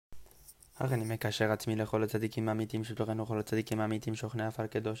הריני מקשר עצמי לכל הצדיקים האמיתיים שבתוכנו, כל הצדיקים האמיתיים שוכני עפר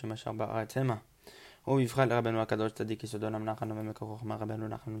קדוש אשר בארץ המה. ובבחר לרבנו הקדוש צדיק יסודו נמנחנו ומקור חוכמה רבנו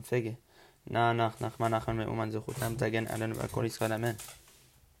נחמן ונפגה. נחמן מאומן זכותם תגן עלינו ועל כל ישראל אמן.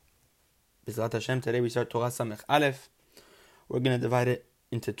 B'ezrat Hashem, today we start Torah Samech Aleph. We're going to divide it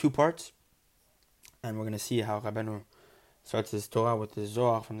into two parts, and we're going to see how Rabeinu starts his Torah with the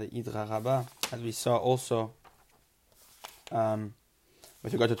Zohar from the Idra Rabbah, as we saw also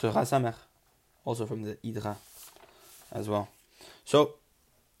with regard to Torah Samech, also from the Idra as well. So,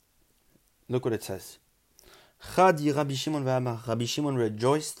 look what it says. Chadi Rabbi Shimon ve'amar. Rabbi Shimon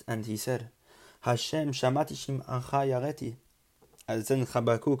rejoiced and he said, Hashem shamati shim'acha yareti. As it's in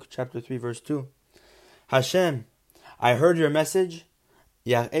Habakkuk chapter 3 verse 2. Hashem, I heard your message,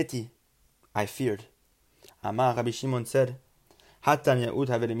 yareti, I feared. Amar Rabbi Shimon said, Hatan ya'ud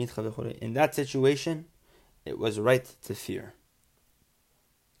haveremitcha v'chorei. In that situation, it was right to fear.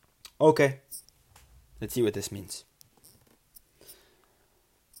 Okay, let's see what this means.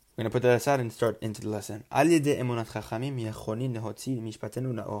 We're going to put that aside and start into the lesson. Al yedei emunat chachamim yechonin lehotzi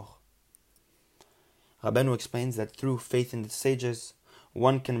mishpatenu na'or. Rabeinu explains that through faith in the sages,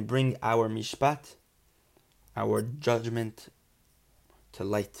 one can bring our mishpat, our judgment, to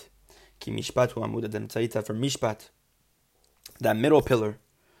light. Ki mishpat hu amud adamtzaita. For mishpat, that middle pillar.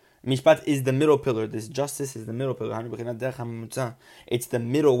 Mishpat is the middle pillar. This justice is the middle pillar. It's the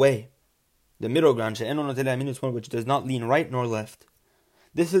middle way, the middle ground, which does not lean right nor left.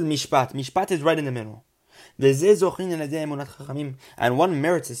 This is mishpat. Mishpat is right in the middle. And one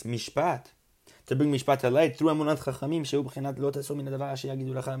merits this mishpat, to bring mishpat to light, through emunat chachamim.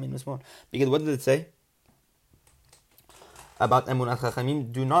 Because what did it say about emunat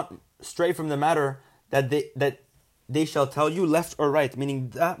chachamim? Do not stray from the matter that they shall tell you left or right,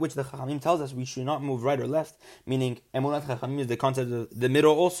 meaning that which the chachamim tells us we should not move right or left, meaning emunat chachamim is the concept of the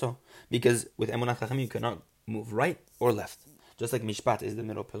middle also, because with emunat chachamim you cannot move right or left, just like mishpat is the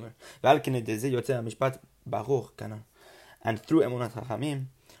middle pillar. And through emunat chachamim,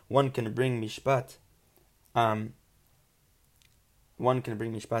 one can bring mishpat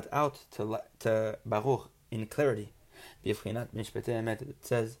out to Baruch in clarity. It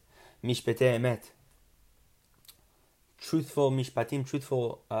says mishpatei emet, truthful mishpatim,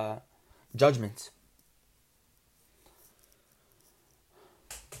 truthful judgments.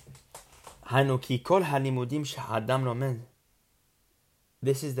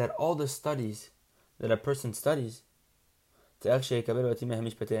 This is that all the studies that a person studies, when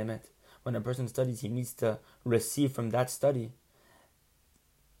a person studies, he needs to receive from that study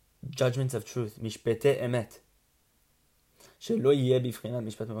judgments of truth, mishpatei emet, so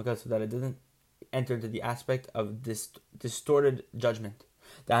that it doesn't enter into the aspect of this distorted judgment.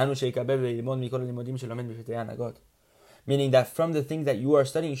 Meaning that from the things that you are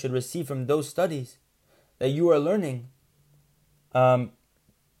studying, you should receive from those studies that you are learning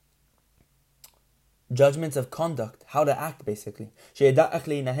judgments of conduct, how to act basically.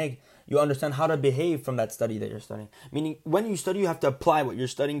 You understand how to behave from that study that you're studying. Meaning, when you study, you have to apply what you're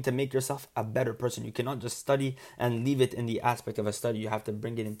studying to make yourself a better person. You cannot just study and leave it in the aspect of a study. You have to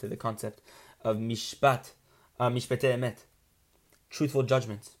bring it into the concept of mishpat, mishpatei emet, truthful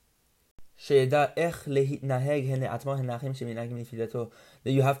judgments. That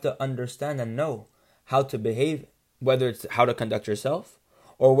you have to understand and know how to behave, whether it's how to conduct yourself,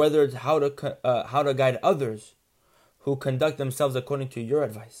 or whether it's how to guide others who conduct themselves according to your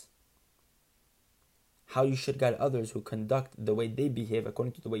advice. How you should guide others who conduct the way they behave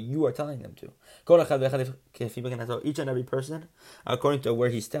according to the way you are telling them to. Each and every person according to where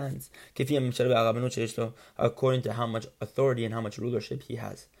he stands, according to how much authority and how much rulership he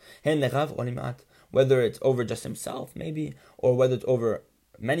has. Whether it's over just himself, maybe, or whether it's over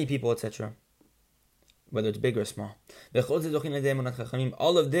many people, etc. Whether it's big or small.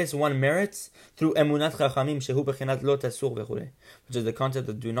 All of this one merits through emunat chachamim, which is the concept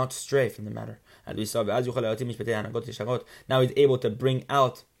of do not stray from the matter. And we saw, now he's able to bring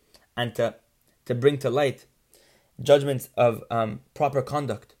out and to bring to light judgments of proper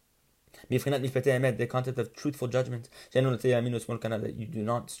conduct. The concept of truthful judgment, that you do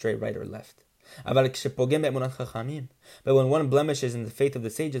not stray right or left. But when one blemishes in the faith of the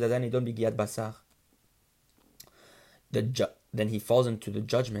sages, then he falls into the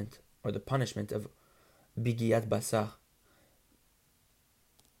judgment or the punishment of bigiyat basar,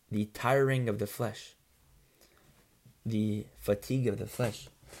 the tiring of the flesh, the fatigue of the flesh.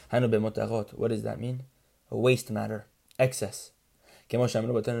 What does that mean? A waste matter, excess. Let's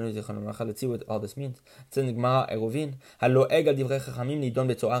see what all this means.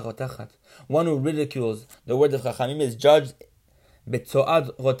 One who ridicules the word of chachamim is judged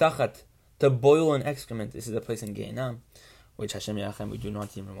To boil an excrement. This is a place in Gehenna, which Hashem Yachem, we do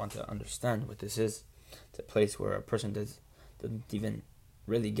not even want to understand what this is. It's a place where a person doesn't even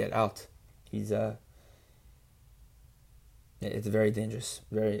really get out. It's very dangerous,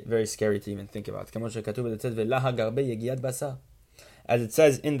 very, very scary to even think about. As it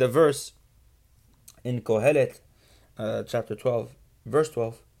says in the verse, in Kohelet, chapter 12, verse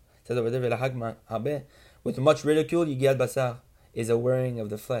 12, it says over there, with much ridicule, yigiyat basar, is a wearing of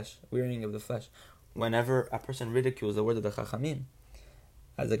the flesh. Whenever a person ridicules the word of the chachamim,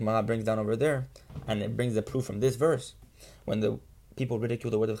 as the Gemara brings down over there, and it brings the proof from this verse, when the people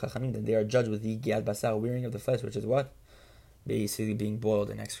ridicule the word of chachamim, then they are judged with yigiyat basar, wearing of the flesh, which is what? Basically being boiled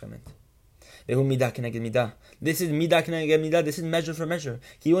in excrement. This is midah keneged midah. This is measure for measure.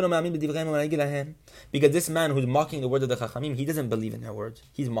 Because this man who's mocking the word of the chachamim, he doesn't believe in their words.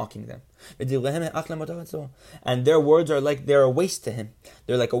 He's mocking them. And their words are like they're a waste to him.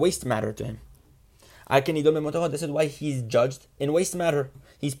 They're like a waste matter to him. This is why he's judged in waste matter.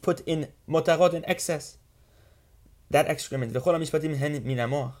 He's put in motarot, in excess. That excrement. Rabeinu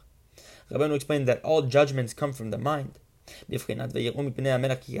explained that all judgments come from the mind. They feared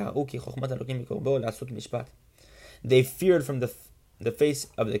from the face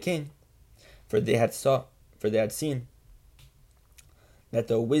of the king, for they had seen that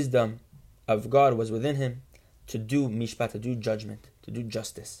the wisdom of God was within him to do mishpat, to do judgment, to do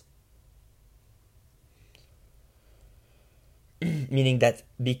justice. Meaning that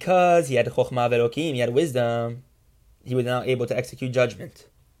because he had chokhmah velokim, he had wisdom, he was now able to execute judgment.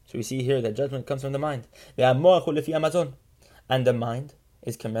 So we see here that judgment comes from the mind. And the mind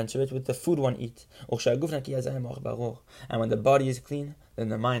is commensurate with the food one eats. And when the body is clean, then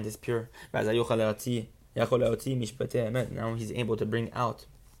the mind is pure. Now he's able to bring out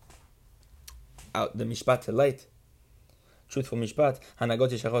the mishpat to light. Truthful mishpat,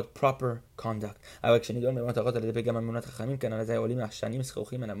 proper conduct.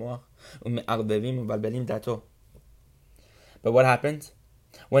 But what happens?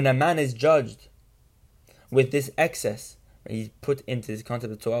 When a man is judged with this excess, he's put into this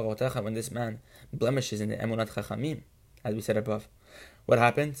concept of Torah, when this man blemishes in the emunat chachamim, as we said above, what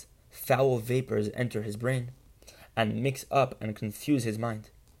happens? Foul vapors enter his brain and mix up and confuse his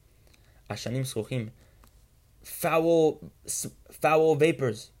mind. Ashanim schuchim, foul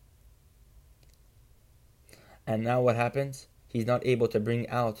vapors. And now what happens? He's not able to bring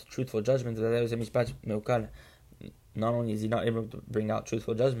out truthful judgment. Not only is he not able to bring out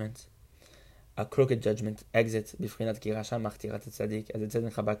truthful judgments, a crooked judgment exits b'frinat ki rasha machtirat tzaddik, as it says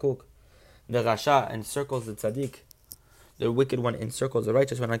in Habakkuk. The rasha encircles the tzaddik, the wicked one encircles the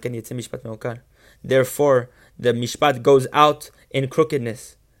righteous one. Therefore, the mishpat goes out in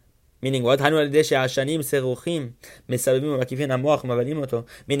crookedness. Meaning what? Meaning,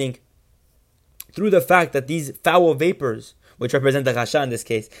 through the fact that these foul vapors, which represent the rasha in this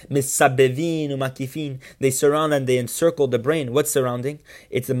case, they surround and they encircle the brain. What's surrounding?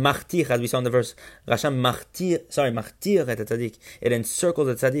 It's the machtir, as we saw in the verse. Rasha machtir et tzaddik. It encircles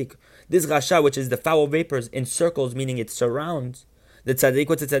the tzaddik. This rasha, which is the foul vapors, encircles, meaning it surrounds the tzaddik.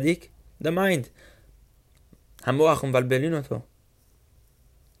 What's the tzaddik? The mind. And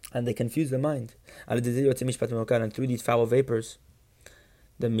they confuse the mind. And through these foul vapors,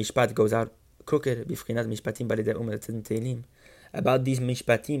 the mishpat goes out crooked. About these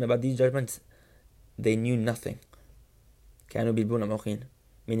mishpatim, about these judgments, they knew nothing.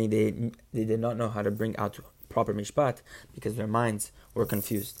 Meaning they did not know how to bring out proper mishpat because their minds were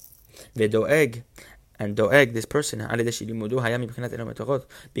confused. Doeg, this person,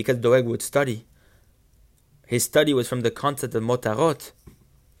 because Doeg would study. His study was from the concept of motarot,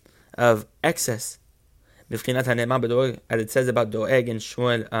 of excess. As it says about Doeg in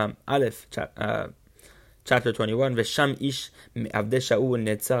Shmuel Aleph, chapter 21,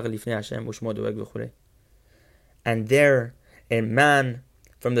 and there a man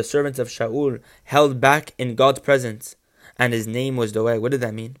from the servants of Shaul held back in God's presence, and his name was Doeg. What did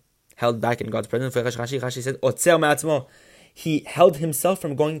that mean? Held back in God's presence. Rashi said, he held himself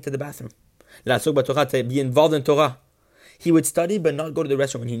from going to the bathroom. To be involved in Torah. He would study but not go to the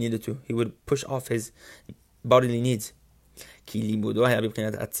restroom when he needed to. He would push off his bodily needs.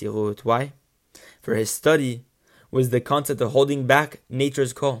 Why? For his study was the concept of holding back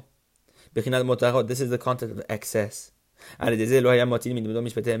nature's call. This is the concept of excess. And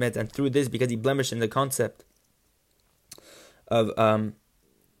through this, because he blemished in the concept of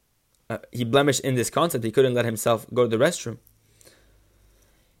he couldn't let himself go to the restroom.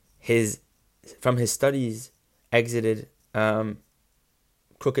 From his studies exited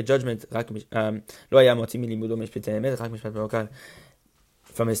crooked judgment.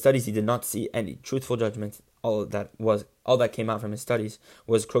 From his studies, he did not see any truthful judgment. All that came out from his studies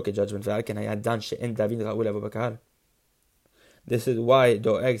was crooked judgment. This is why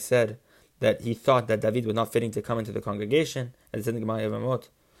Doeg said that he thought that David was not fitting to come into the congregation,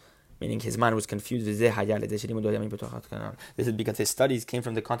 meaning his mind was confused. This is because his studies came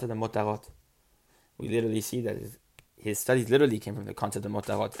from the concept of motarot. We literally see that his studies literally came from the concept of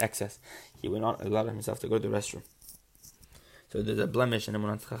motarot, excess. He would not allow himself to go to the restroom. So there's a blemish in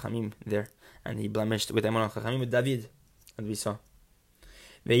emunat chachamim there, and he blemished with emunat chachamim with David, and we saw.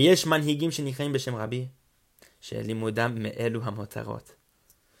 ויש מנהיגים שנקראים בשם רבי, שלימודם מאלו המותרות.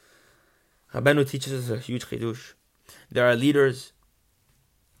 Rabeinu teaches us a huge chidush. There are leaders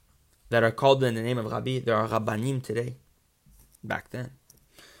that are called in the name of Rabbi. There are rabbanim today, back then.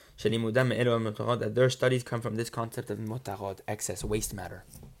 שלימודם מאלו המותרות, that their studies come from this concept of motarot, excess, waste matter.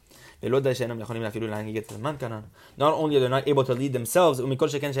 Not only are they not able to lead themselves, all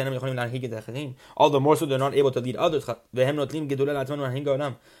the more so they're not able to lead others.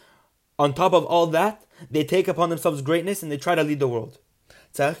 On top of all that, they take upon themselves greatness and they try to lead the world.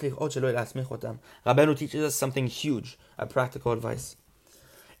 Rabeinu teaches us something huge, a practical advice.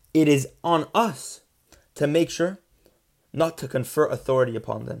 It is on us to make sure not to confer authority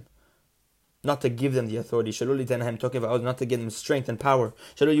upon them, not to give them the authority, not to give them strength and power,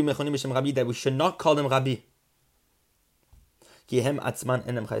 that we should not call them Rabbi.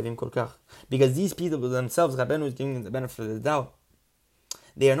 Because these people themselves, Rabeinu is giving them the benefit of the doubt.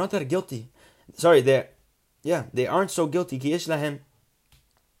 They are not that guilty. They aren't so guilty.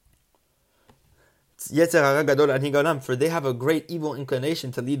 For they have a great evil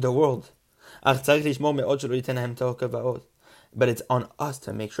inclination to lead the world. But it's on us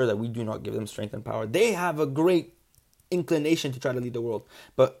to make sure that we do not give them strength and power. They have a great inclination to try to lead the world.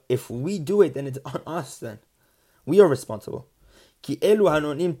 But if we do it, then it's on us then. We are responsible. Because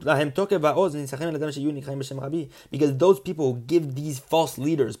those people who give these false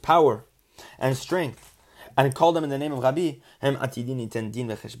leaders power and strength and call them in the name of Rabbi,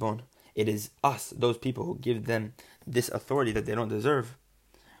 it is us, those people who give them this authority that they don't deserve,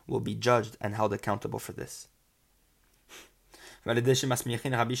 will be judged and held accountable for this.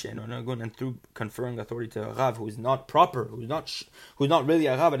 And through conferring authority to a Rav who is not proper, who's not really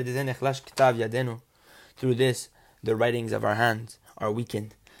a Rav, through this, the writings of our hands are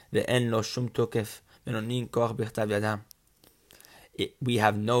weakened. We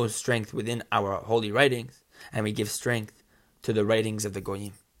have no strength within our holy writings, and we give strength to the writings of the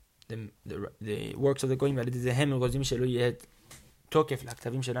Goyim, the works of the Goyim.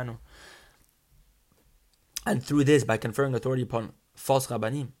 And through this, by conferring authority upon false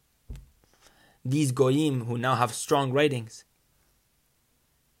rabbanim, these goyim who now have strong writings,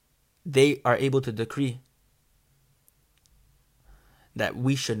 they are able to decree that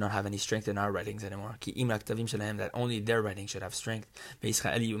we should not have any strength in our writings anymore. That only their writings should have strength. And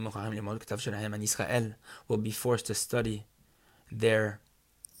Israel will be forced to study their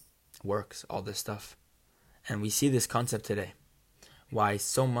works, all this stuff. And we see this concept today. Why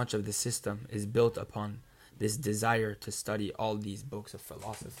so much of the system is built upon this desire to study all these books of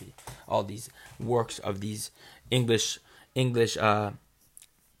philosophy, all these works of these English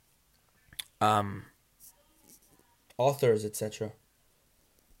authors, etc.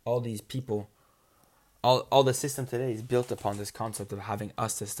 All these people, all the system today is built upon this concept of having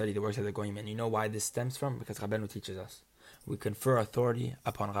us to study the works of the Goyim. And you know why this stems from? Because Rabeinu teaches us. We confer authority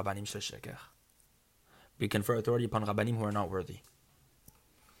upon Rabbanim shel sheker. We confer authority upon Rabbanim who are not worthy.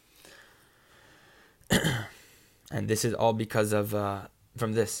 And this is all because of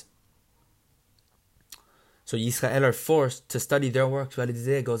from this. So Yisrael are forced to study their works. And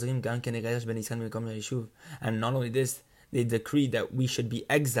not only this, they decree that we should be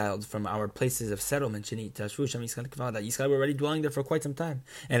exiled from our places of settlement. That Yisrael were already dwelling there for quite some time.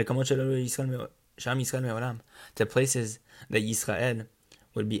 And to places that Yisrael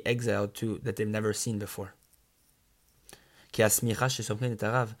would be exiled to, that they've never seen before. For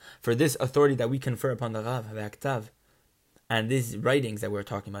this authority that we confer upon the Rav, and these writings that we're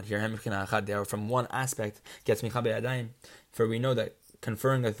talking about here, they are from one aspect, for we know that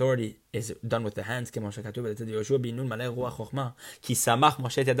conferring authority is done with the hands.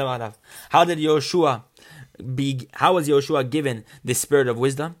 How did how was Yoshua given the spirit of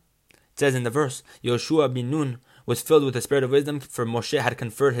wisdom? It says in the verse, Yoshua bin Nun was filled with the spirit of wisdom, for Moshe had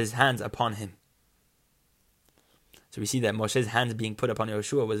conferred his hands upon him. So we see that Moshe's hands being put upon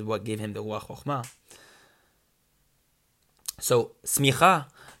Yoshua was what gave him the Ruach Chokhmah. So smicha,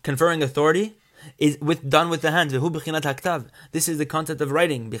 conferring authority, is done with the hands. This is the concept of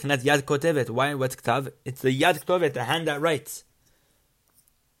writing. Bichinat yad kotevet. Why? What's ktav? It's the yad kotevet, the hand that writes.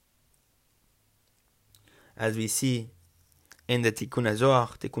 as we see in the Tikkun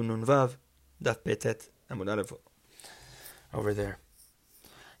HaZohar, Tikkun Nun Vav, Daf Petet, Amud Aleph, over there.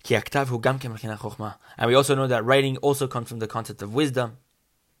 And we also know that writing also comes from the concept of wisdom.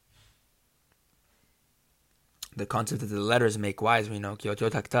 The concept that the letters make wise, we know. For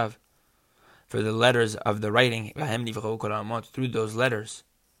the letters of the writing, through those letters,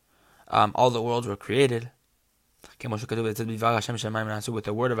 all the worlds were created. With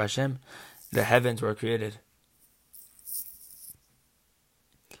the word of Hashem, the heavens were created.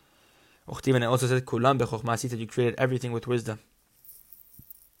 And it also says, that you created everything with wisdom.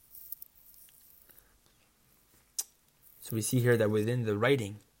 So we see here that within the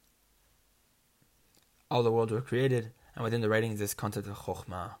writing, all the worlds were created, and within the writing is this concept of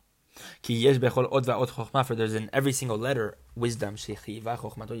chokhmah. For there's in every single letter wisdom.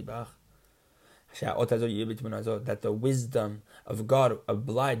 That the wisdom of God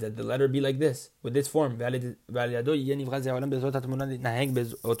obliged that the letter be like this, with this form. And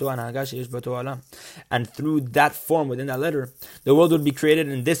through that form, within that letter, the world would be created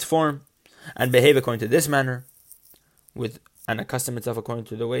in this form and behave according to this manner, and accustom itself according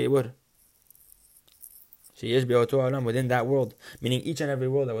to the way it would. Within that world, meaning each and every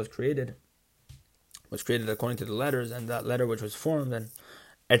world that was created according to the letters, and that letter which was formed, and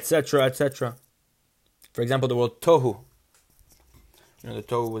etc., etc. For example, the word Tohu. The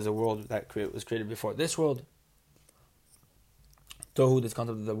Tohu was a world that was created before this world. Tohu, this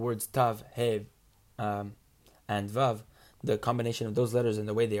concept of the words Tav, Hev, and Vav, the combination of those letters and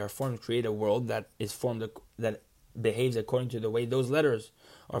the way they are formed create a world that is formed, that behaves according to the way those letters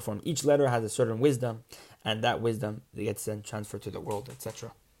are formed. Each letter has a certain wisdom, and that wisdom gets then transferred to the world,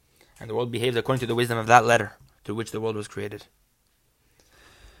 etc. And the world behaves according to the wisdom of that letter to which the world was created.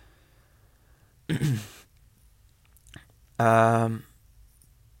 And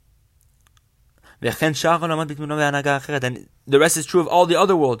the rest is true of all the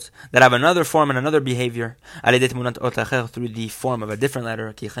other worlds that have another form and another behavior through the form of a different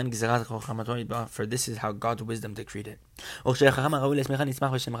letter. For this is how God's wisdom decreed it.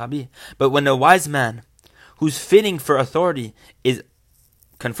 But when a wise man who's fitting for authority is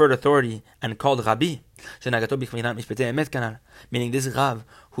conferred authority and called Rabbi, meaning this Rav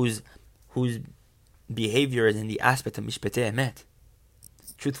whose behavior is in the aspect of mishpetei emet,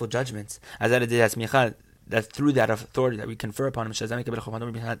 truthful judgments, that through that authority that we confer upon him,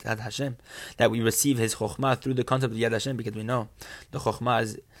 that we receive his chokhmah through the concept of Yad Hashem, because we know the chokhmah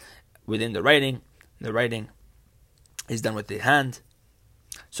is within the writing is done with the hand.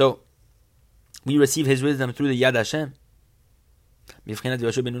 So we receive his wisdom through the Yad Hashem. We saw that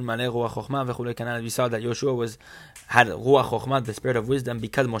Yoshua had ruach chokhmah, the spirit of wisdom,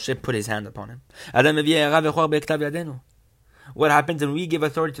 because Moshe put his hand upon him. What happens when we give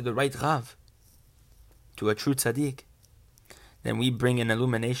authority to the right Rav, to a true tzaddik? Then we bring an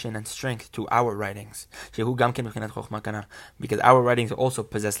illumination and strength to our writings, because our writings also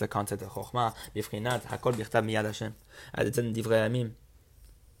possess the concept of chokhmah. As it says in Divrei Yamim,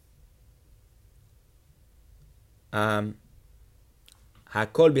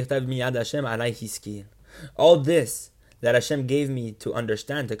 all this that Hashem gave me to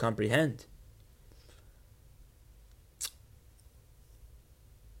understand, to comprehend,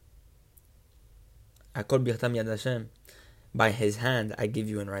 by His hand I give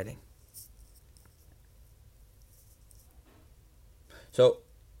you in writing. So,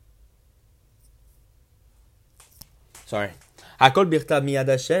 sorry. Let's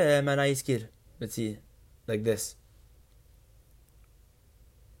see, like this.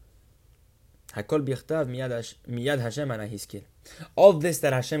 All this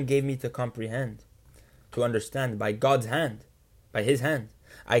that Hashem gave me to comprehend, to understand, by God's hand, by His hand,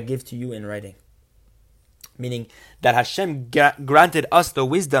 I give to you in writing. Meaning that Hashem granted us the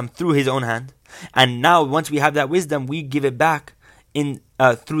wisdom through His own hand, and now once we have that wisdom, we give it back in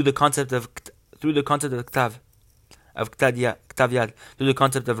through the concept of ktav yad, through the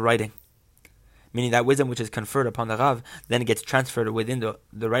concept of writing. Meaning that wisdom which is conferred upon the Rav then gets transferred within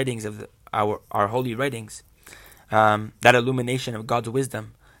the writings of our holy writings. That illumination of God's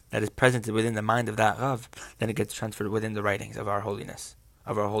wisdom that is present within the mind of that Rav, then it gets transferred within the writings of our holiness,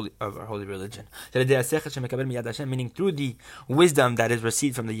 of our holy religion. Meaning through the wisdom that is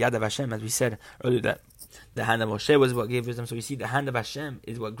received from the Yad of Hashem, as we said earlier, that the hand of Moshe was what gave wisdom. So we see the hand of Hashem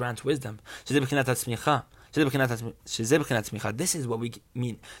is what grants wisdom. This is what we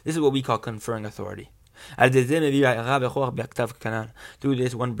mean. This is what we call conferring authority. Through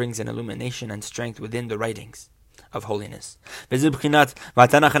this, one brings an illumination and strength within the writings of holiness. This is what it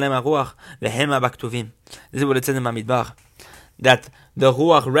says in Bamidbar, that the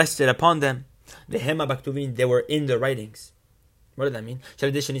Ruach rested upon them The Hema Baktuvin, they were in the writings. What does that mean?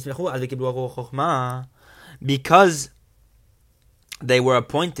 Because they were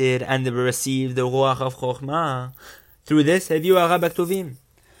appointed and they received the Ruach of Chokhmah. Through this, an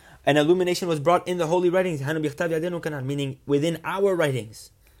illumination was brought in the holy writings, meaning within our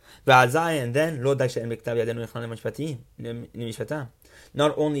writings. And then,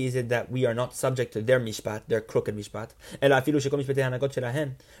 not only is it that we are not subject to their mishpat, their crooked mishpat,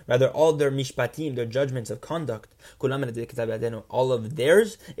 rather all their mishpatim, their judgments of conduct, all of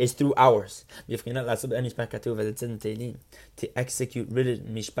theirs is through ours. As it says in Tehillim, to execute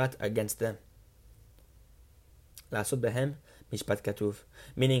written mishpat against them. Mishpat katuv,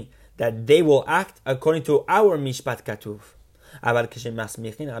 meaning that they will act according to our mishpat katuv. But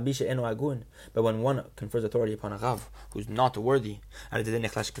when one confers authority upon a Rav who's not worthy,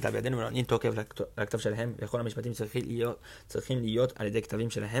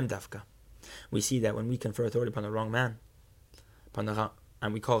 we see that when we confer authority upon the wrong man,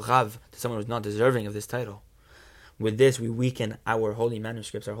 and we call Rav to someone who's not deserving of this title, with this we weaken our holy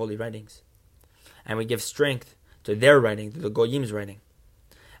manuscripts, our holy writings, and we give strength to their writing, to the Goyim's writing,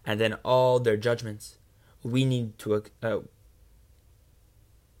 and then all their judgments we need to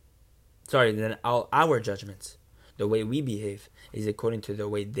then all our judgments, the way we behave, is according to the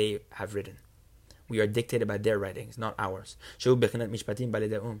way they have written. We are dictated by their writings, not ours. Which represents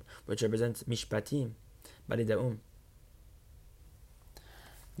mishpatim balida'um.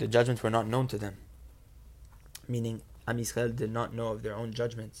 The judgments were not known to them, meaning Am Yisrael did not know of their own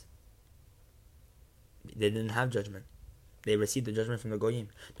judgments. They didn't have judgment. They received the judgment from the Goyim.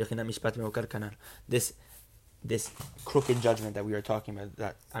 This crooked judgment that we are talking about,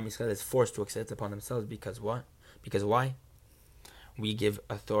 that Am Yisrael is forced to accept upon themselves, because what? Because why? We give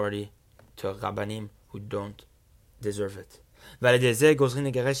authority to rabbanim who don't deserve it. Through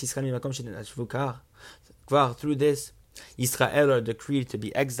this, Yisrael are decreed to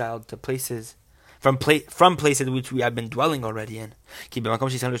be exiled to places, from places which we have been dwelling already in.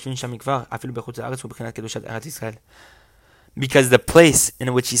 Because the place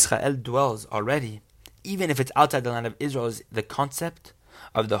in which Yisrael dwells already, even if it's outside the land of Israel, is the concept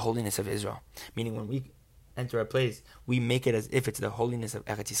of the holiness of Israel. Meaning when we enter a place, we make it as if it's the holiness of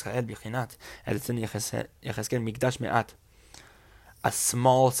Eretz Yisrael, bichinat, as it's in Yecheskel Mikdash Me'at, a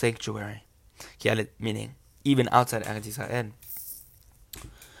small sanctuary. Meaning, even outside Eretz Yisrael,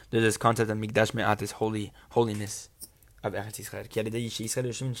 there's this concept of Mikdash Me'at, this holiness of Eretz Yisrael.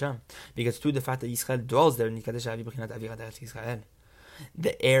 Because through the fact that Yisrael dwells there,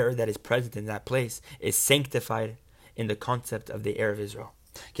 the air that is present in that place is sanctified in the concept of the air of Israel.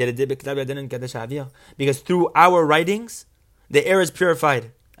 Because through our writings, the air is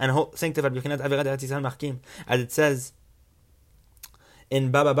purified and sanctified, as it says in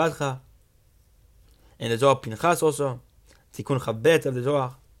Baba Badcha, in the Zohar Pinchas also, Tikkun Chabet of the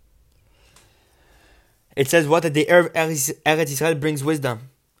Zohar. It says what? That the air of Eretz Yisrael brings wisdom.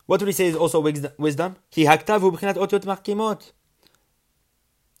 What would he say is also wisdom?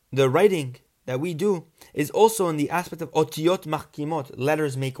 The writing that we do is also in the aspect of otiyot machkimot.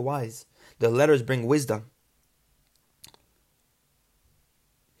 Letters make wise. The letters bring wisdom.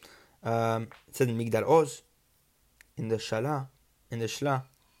 It says in Migdal Oz, in the Shla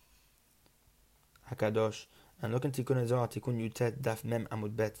Hakadosh, and look in Tikkun Zohar, Tikkun Yutet Daf Mem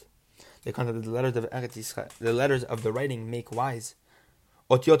Amud Bet. The concept of the letters of Eretz Yisrael, the letters of the writing make wise.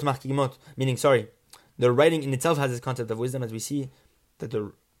 Otiyot machkimot, meaning the writing in itself has this concept of wisdom, as we see that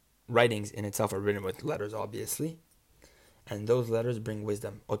the writings in itself are written with letters, obviously, and those letters bring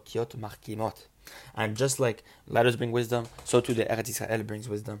wisdom. Otiyot machkimot, and just like letters bring wisdom, so too the Eretz Yisrael brings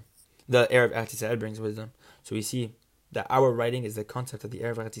wisdom. The air of Eretz Yisrael brings wisdom. So we see that our writing is the concept of the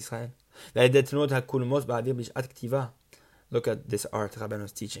air of Eretz Yisrael. Look at this art Rabeinu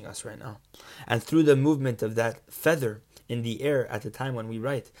is teaching us right now, and through the movement of that feather in the air at the time when we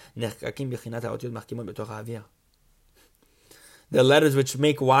write, the letters which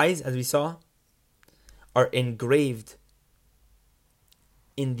make wise, as we saw, are engraved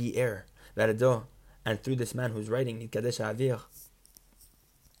in the air. And through this man who's writing,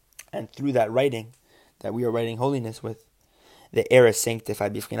 and through that writing that we are writing holiness with, the air is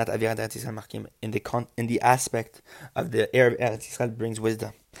sanctified. In the aspect of the air of Eretz Yisrael brings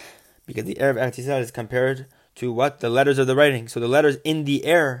wisdom. Because the air of Eretz Yisrael is compared to what? The letters of the writing. So the letters in the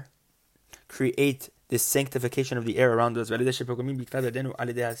air create this sanctification of the air around us.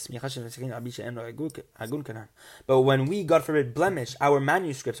 But when we, God forbid, blemish our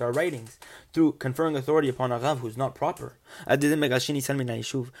manuscripts, our writings, through conferring authority upon a Rav who's not proper, with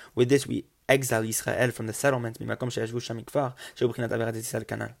this we exile Yisrael from the settlements in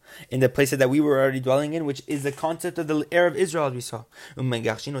the places that we were already dwelling in, which is the concept of the air of Israel, as we saw. And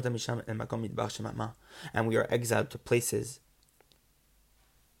we are exiled to places.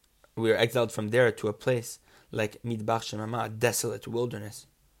 We are exiled from there to a place like Midbar Shemama, a desolate wilderness,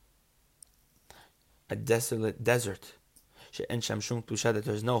 a desolate desert. That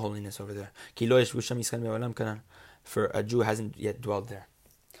there's no holiness over there. For a Jew hasn't yet dwelled there.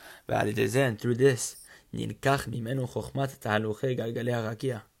 And through this, a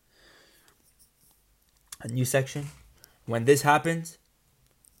new section. When this happens,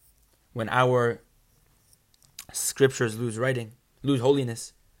 when our scriptures lose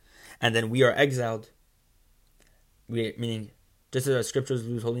holiness, and then we are exiled, meaning just as our scriptures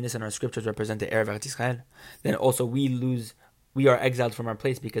lose holiness and our scriptures represent the air of Eretz Yisrael, then also we are exiled from our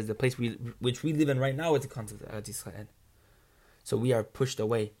place, because the place which we live in right now is the concept of Eretz Yisrael. So we are pushed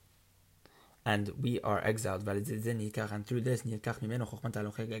away, and we are exiled. And through this,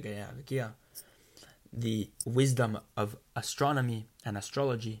 the wisdom of astronomy and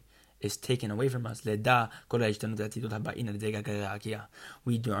astrology is taken away from us. We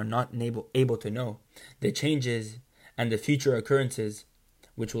are not able to know the changes and the future occurrences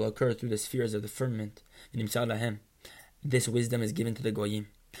which will occur through the spheres of the firmament. This wisdom is given to the Goyim.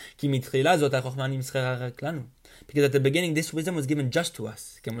 Because at the beginning, this wisdom was given just to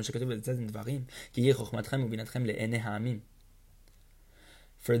us.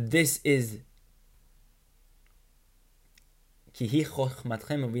 For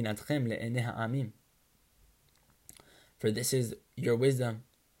this is your wisdom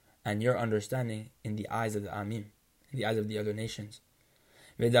and your understanding in the eyes of the Amim, in the eyes of the other nations.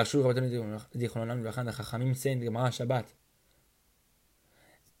 The chachamim say in the Gemara Shabbat,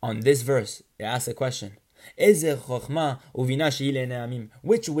 on this verse, they ask a question: which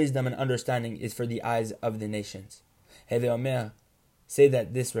wisdom and understanding is for the eyes of the nations? Say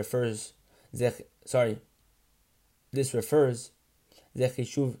that this refers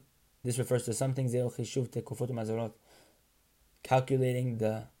to something, calculating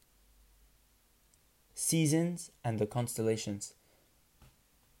the seasons and the constellations.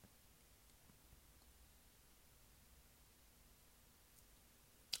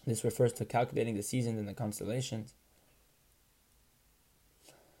 This refers to calculating the seasons and the constellations.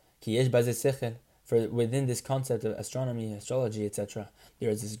 For within this concept of astronomy, astrology, etc., there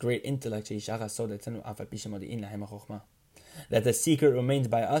is this great intellect that the secret remains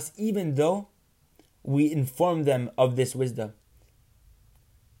by us, even though we inform them of this wisdom.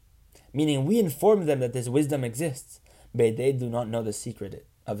 Meaning, we inform them that this wisdom exists, but they do not know the secret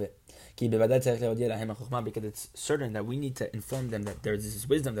of it. Because it's certain that we need to inform them that there is this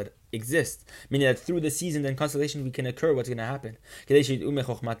wisdom that exists, meaning that through the seasons and constellations we can occur what's going to happen, so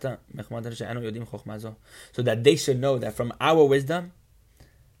that they should know that from our wisdom,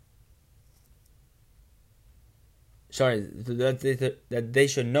 that they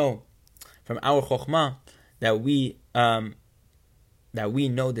should know from our chokhmah that we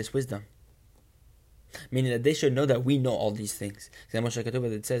know this wisdom. Meaning that they should know that we know all these things. It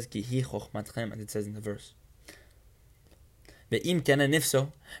says, and it says in the verse. Rabeinu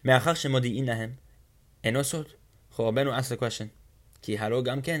asked the question.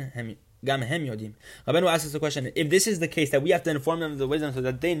 Rabeinu asks the question, if this is the case, that we have to inform them of the wisdom so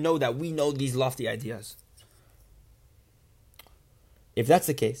that they know that we know these lofty ideas. If that's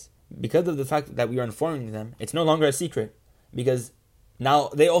the case, because of the fact that we are informing them, it's no longer a secret, because now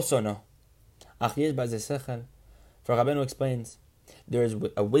they also know. For Rabeinu explains, there is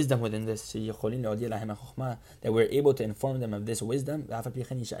a wisdom within this, that we're able to inform them of this wisdom, but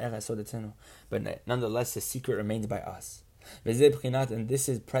nonetheless the secret remains by us. And this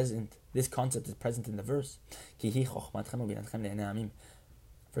is present, this concept is present in the verse.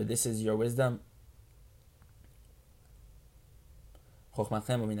 For this is your wisdom,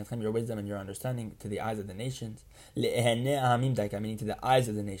 your wisdom and your understanding to the eyes of the nations, meaning to the eyes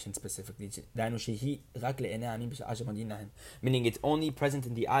of the nations specifically, meaning it's only present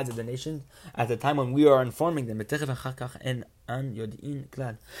in the eyes of the nations at the time when we are informing them,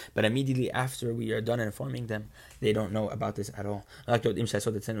 but immediately after we are done informing them, they don't know about this at all.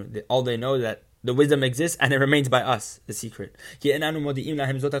 All they know that the wisdom exists and it remains by us, the secret. Because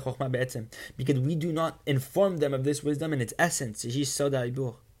we do not inform them of this wisdom in its essence.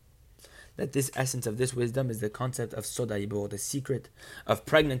 That this essence of this wisdom is the concept of soda ibur, the secret of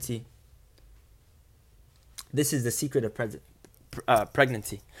pregnancy. This is the secret of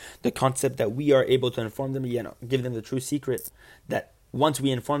pregnancy. The concept that we are able to inform them, give them the true secret, that once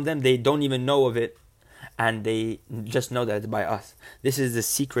we inform them, they don't even know of it and they just know that it's by us. This is the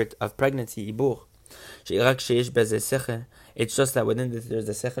secret of pregnancy, ibur. It's just that within this there's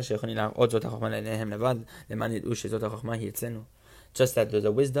a sechel, just that there's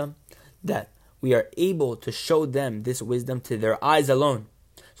a wisdom that we are able to show them this wisdom to their eyes alone,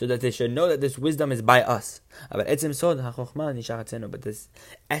 so that they should know that this wisdom is by us. But this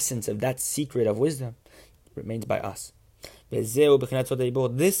essence of that secret of wisdom remains by us. This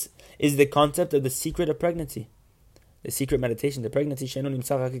is the concept of the secret of pregnancy, the secret meditation, the pregnancy.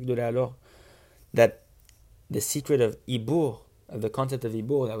 That the secret of ibur, of the concept of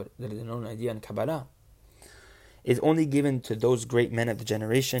ibur, that is a known idea in Kabbalah, is only given to those great men of the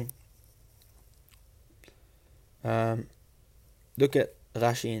generation. Look at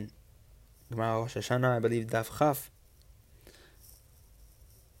Rashi in Rosh Hashana, I believe, Daf Chaf.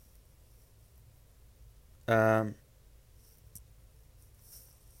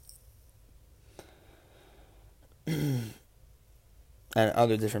 And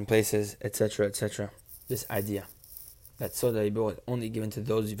other different places, etc., etc. This idea that Soda Ibor is only given to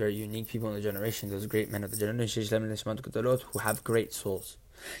those very unique people in the generation, those great men of the generation, who have great souls.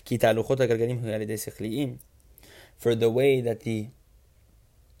 For the way that the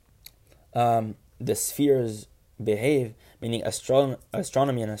spheres behave, meaning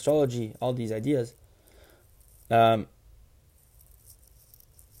astronomy and astrology, all these ideas,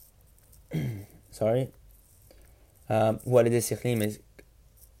 what it is is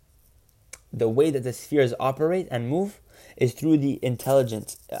the way that the spheres operate and move is through the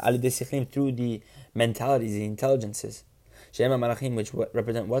intelligence, through the mentalities, the intelligences, which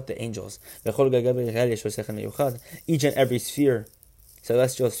represent what? The angels. Each and every sphere,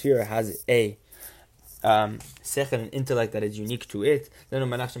 celestial sphere, has a sechel, an intellect that is unique to it.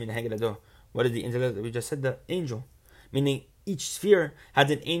 What is the intellect that we just said? The angel. Meaning each sphere has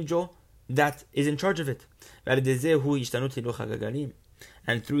an angel that is in charge of it.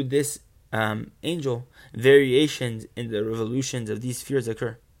 And through this angel, variations in the revolutions of these spheres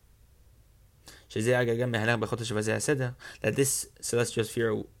occur. That this celestial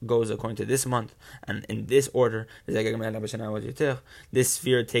sphere goes according to this month, and in this order. This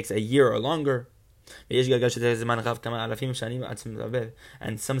sphere takes a year or longer. And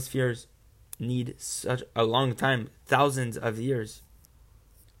some spheres need such a long time, thousands of years,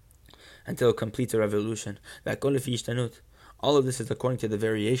 until it completes a revolution. All of this is according to the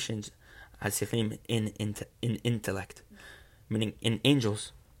variations in intellect, meaning in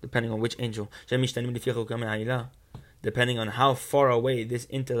angels, depending on which angel, depending on how far away this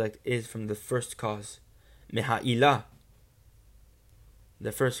intellect is from the first cause, the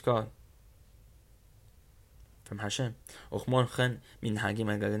first cause from Hashem. According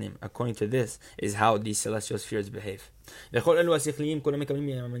to this is how these celestial spheres behave.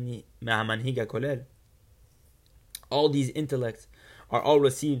 All these intellects are all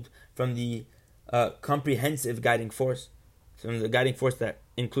received from the comprehensive guiding force, from the guiding force that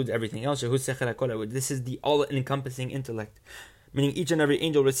includes everything else. This is the all-encompassing intellect, meaning each and every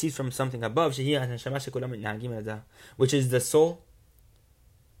angel receives from something above, which is the soul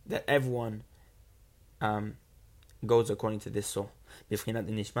that everyone goes according to this soul. The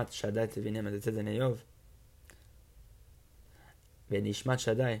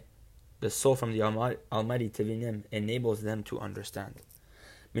soul from the Almighty Tevinim enables them to understand.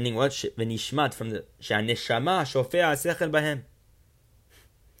 Meaning what? V'nishmat, from the Neshama shofea sechel bahem.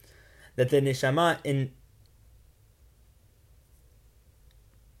 That the Neshama in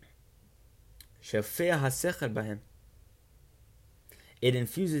shofea hasechel bahem, it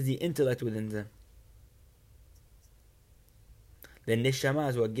infuses the intellect within them. The Neshama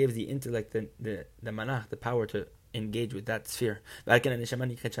is what gives the intellect the manach, the power to engage with that sphere.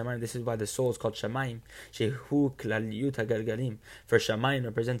 This is why the soul is called Shamayim. For Shamayim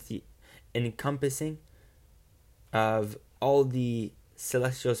represents the encompassing of all the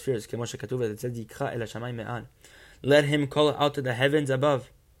celestial spheres. Let him call out to the heavens above.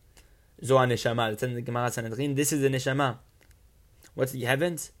 This is the Neshama. What's the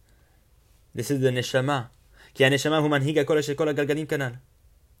heavens? This is the Neshama. This,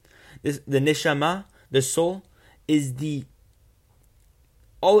 the Neshama, the soul, is the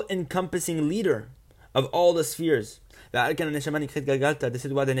all-encompassing leader of all the spheres. This is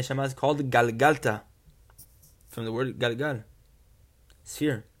why the Neshama is called Galgalta, from the word Galgal,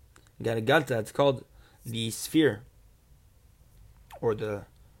 sphere. Galgalta, it's called the sphere, or the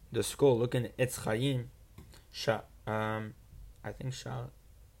skull. Look in Etz Chaim, I think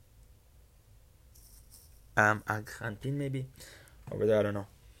Aghantin maybe, over there, I don't know.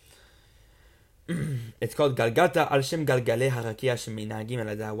 it's called Galgata al Shem Galgale Harakia Sheminagim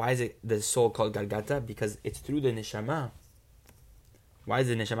Elada. Why is it the soul called Galgata? Because it's through the neshama. Why is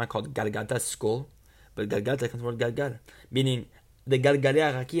the neshama called Galgata, skull? But Galgata comes from Galgal, meaning the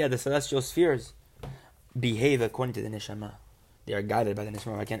Galgale Harakia, the celestial spheres, behave according to the neshama. They are guided by the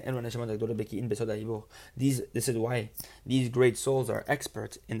neshama. This is why these great souls are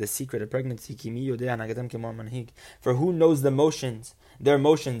experts in the secret of pregnancy. For who knows the motions, their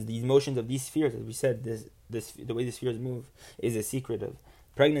motions, these motions of these spheres, as we said, the way the spheres move is a secret of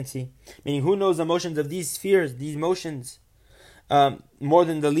pregnancy. Meaning, who knows the motions of these spheres, these motions, more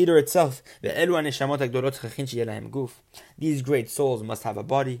than the leader itself. These great souls must have a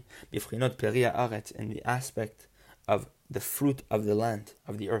body, in the aspect of the fruit of the land,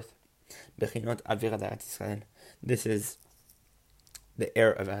 of the earth. This is the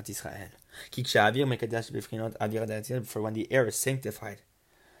air of Eretz Israel. For when the air is sanctified,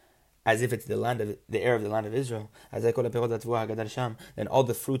 as if it's the air of the land of Israel, then all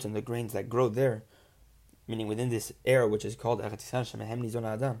the fruits and the grains that grow there, meaning within this air which is called Eretz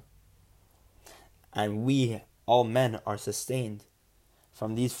Israel, and we, all men, are sustained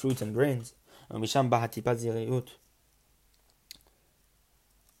from these fruits and grains,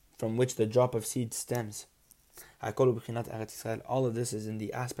 from which the drop of seed stems. All of this is in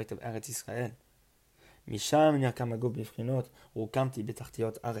the aspect of Eretz Israel.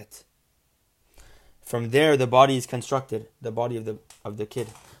 From there the body is constructed, the body of the kid,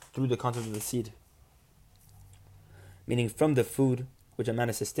 through the concept of the seed. Meaning from the food which a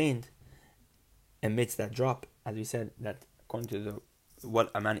man is sustained, emits that drop, as we said, that according to what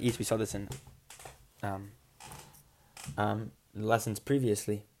a man eats, we saw this in lessons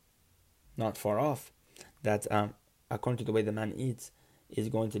previously, not far off, that according to the way the man eats is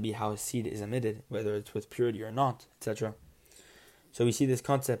going to be how seed is emitted, whether it's with purity or not, etc. So we see this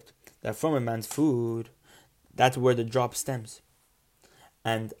concept that from a man's food, that's where the drop stems.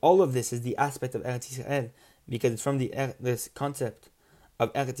 And all of this is the aspect of Eretz Israel, because it's from this concept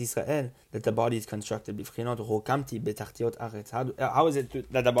of Eretz Israel that the body is constructed. How is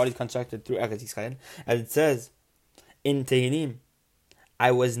it that the body is constructed through Eretz Israel? As it says in Tehillim, I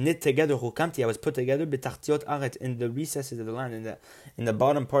was knit together, I was put together in the recesses of the land, in the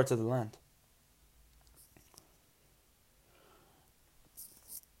bottom parts of the land.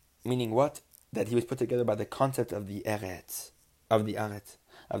 Meaning what? That he was put together by the concept of the Eretz, of the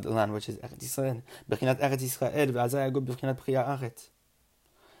land, which is Eretz Israel.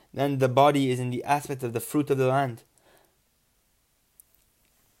 Then the body is in the aspect of the fruit of the land.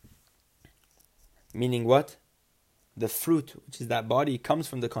 Meaning what? The fruit, which is that body, comes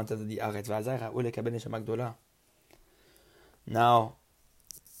from the concept of the Eretz. Now,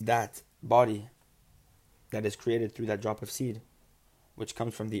 that body that is created through that drop of seed, which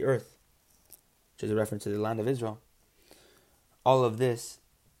comes from the earth, which is a reference to the land of Israel, all of this,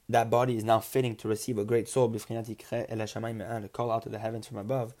 that body is now fitting to receive a great soul, to call out to the heavens from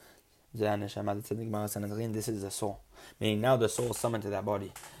above. This is the soul. Meaning now the soul is summoned to that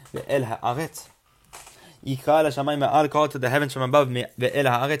body. Call to the heavens from above,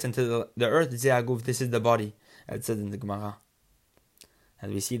 and to the earth. This is the body. It says in the Gemara.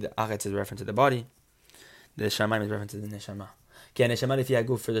 As we see, the aretz is a reference to the body. The shamayim is a reference to the neshama.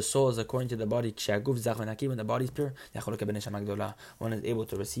 For the soul is according to the body. When the body is pure, one is able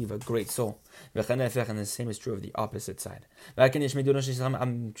to receive a great soul. And the same is true of the opposite side. And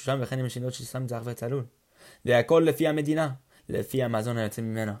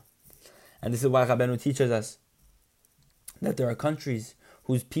this is why Rabeinu teaches us that there are countries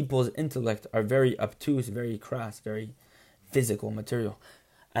whose people's intellect are very obtuse, very crass, very physical, material.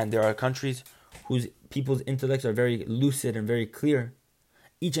 And there are countries whose people's intellects are very lucid and very clear.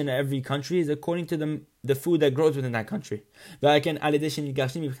 Each and every country is according to the food that grows within that country. But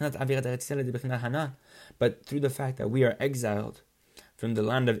through the fact that we are exiled from the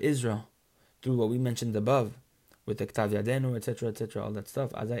land of Israel, through what we mentioned above, with the Ktav Yadenu, etc., all that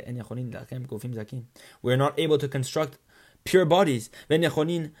stuff, we're not able to construct pure bodies. We're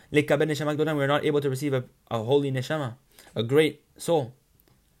not able to receive a holy neshama, a great soul.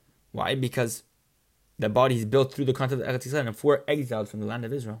 Why? Because the body is built through the concept of Eretz Yisrael, and if we're exiled from the land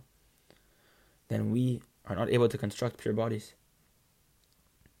of Israel, then we are not able to construct pure bodies.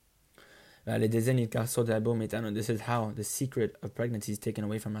 This is how the secret of pregnancy is taken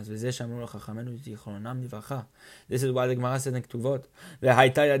away from us. This is why the Gemara says in Ketuvot,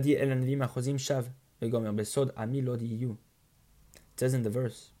 it says in the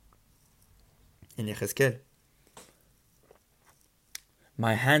verse, in Yechezkel,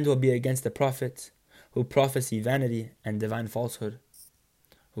 my hand will be against the prophets who prophesy vanity and divine falsehood.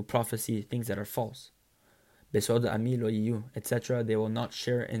 who prophesy things that are false. Besod ami lo yiyu, etc. They will not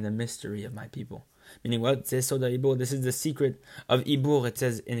share in the mystery of my people. Meaning what? This is the secret of ibur, it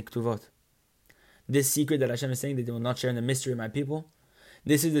says in Ktuvot. This secret that Hashem is saying that they will not share in the mystery of my people.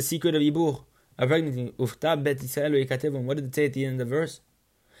 This is the secret of ibur, of pregnancy. Uftab bet Yisrael lo. What did it say at the end of the verse?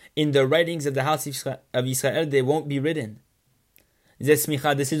 In the writings of the house of Israel, they won't be written. This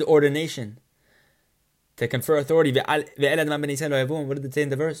is ordination. To confer authority. What did it say in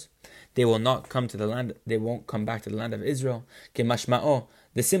the verse? They will not come to the land, they won't come back to the land of Israel.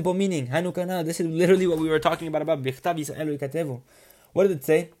 The simple meaning, this is literally what we were talking about What did it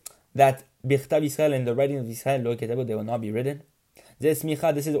say? That Bichtav Israel, in the writing of Israel, they will not be written. This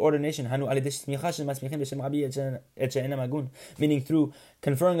is ordination. Meaning through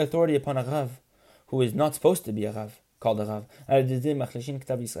conferring authority upon a Rav, who is not supposed to be a Rav, called a Rav.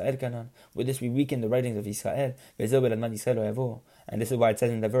 With this we weaken the writings of Israel. And this is why it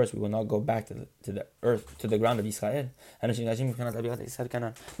says in the verse, we will not go back to the earth, to the ground of Israel.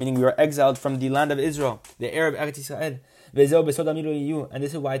 Meaning we were exiled from the land of Israel, the air of Eretz Israel. And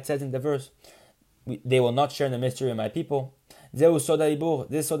this is why it says in the verse, they will not share in the mystery of my people. This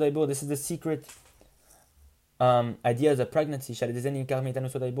is the secret ideas of pregnancy.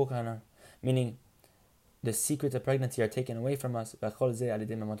 Meaning the secrets of pregnancy are taken away from us.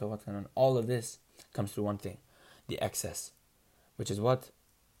 And all of this comes through one thing, the excess, which is what?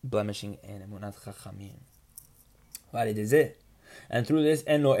 Blemishing in emunat chachamim. And through this,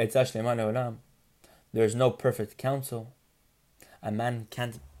 there is no perfect counsel. A man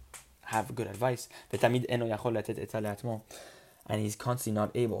can't have good advice. And he's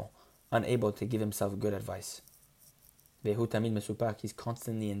constantly unable to give himself good advice. He's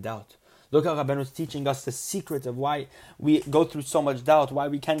constantly in doubt. Look how Rabeinu is teaching us the secret of why we go through so much doubt, why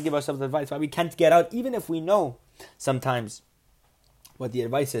we can't give ourselves advice, why we can't get out, even if we know sometimes what the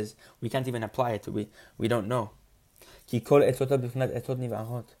advice is, we can't even apply it. We don't know.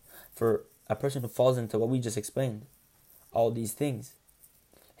 For a person who falls into what we just explained, all these things,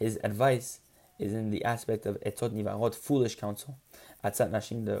 his advice is in the aspect of etot nivarot, foolish counsel. Atzat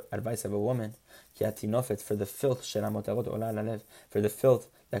nashim, the advice of a woman, kiatinofet, for the filth, shelamotarot ola lalev, for the filth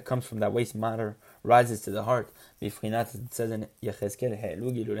that comes from that waste matter rises to the heart. Bifrinat, it says in Yechezkel,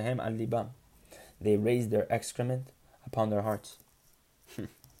 he'elu gilulehem al libam, they raise their excrement upon their hearts.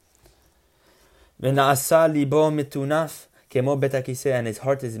 V'naasa libo mitunaf kemo betakise, and his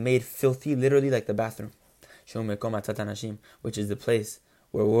heart is made filthy, literally like the bathroom. Shom mekom atzat nashim, which is the place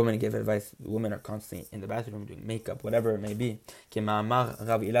where women give advice. Women are constantly in the bathroom doing makeup, whatever it may be.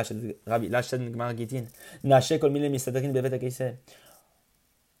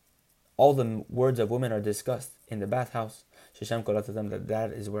 All the words of women are discussed in the bathhouse.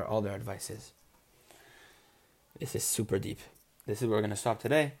 That is where all their advice is. This is super deep. This is where we're going to stop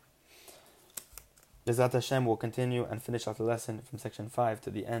today. Bezrat Hashem will continue and finish off the lesson from section 5 to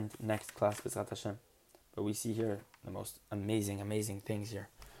the end next class, Bezrat Hashem. But we see here the most amazing things here.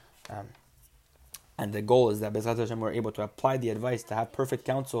 And the goal is that Bezrat Hashem we're able to apply the advice to have perfect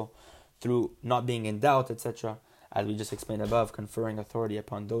counsel through not being in doubt, etc. As we just explained above, conferring authority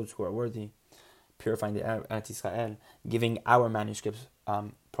upon those who are worthy, purifying the Eretz Israel, giving our manuscripts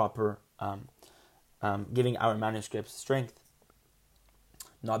giving our manuscripts strength,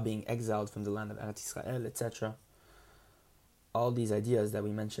 not being exiled from the land of Eretz Israel, etc. All these ideas that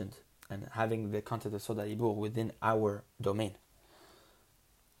we mentioned, and having the concept of Soda Ibur within our domain.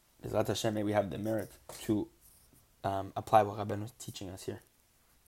 Bezrat Hashem, may we have the merit to apply what Rabeinu is teaching us here.